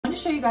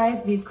show you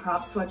guys these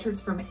crop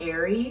sweatshirts from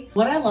Aerie.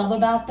 What I love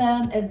about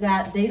them is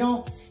that they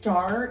don't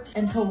start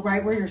until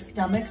right where your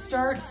stomach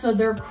starts. So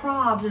they're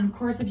cropped, and of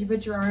course, if you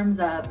put your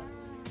arms up,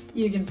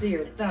 you can see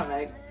your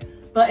stomach.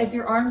 But if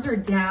your arms are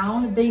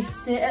down, they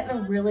sit at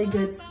a really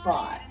good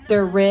spot.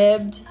 They're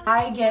ribbed.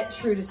 I get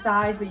true to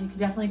size, but you can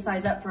definitely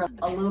size up for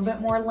a little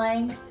bit more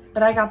length.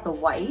 But I got the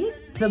white,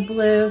 the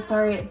blue,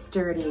 sorry it's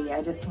dirty.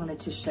 I just wanted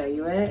to show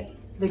you it.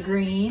 The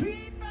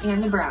green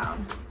and the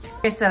brown.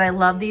 Like I said, I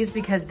love these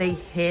because they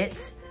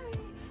hit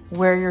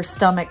where your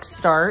stomach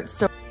starts.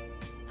 So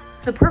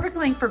the perfect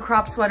length for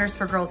crop sweaters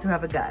for girls who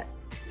have a gut.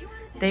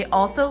 They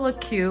also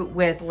look cute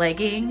with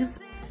leggings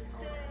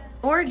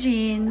or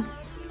jeans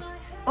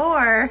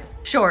or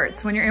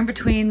shorts when you're in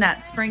between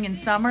that spring and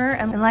summer.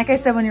 And like I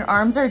said, when your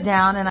arms are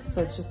down, and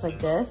so it's just like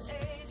this,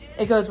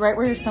 it goes right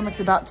where your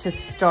stomach's about to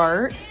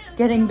start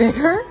getting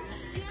bigger.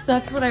 So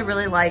that's what I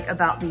really like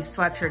about these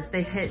sweatshirts.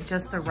 They hit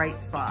just the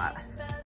right spot.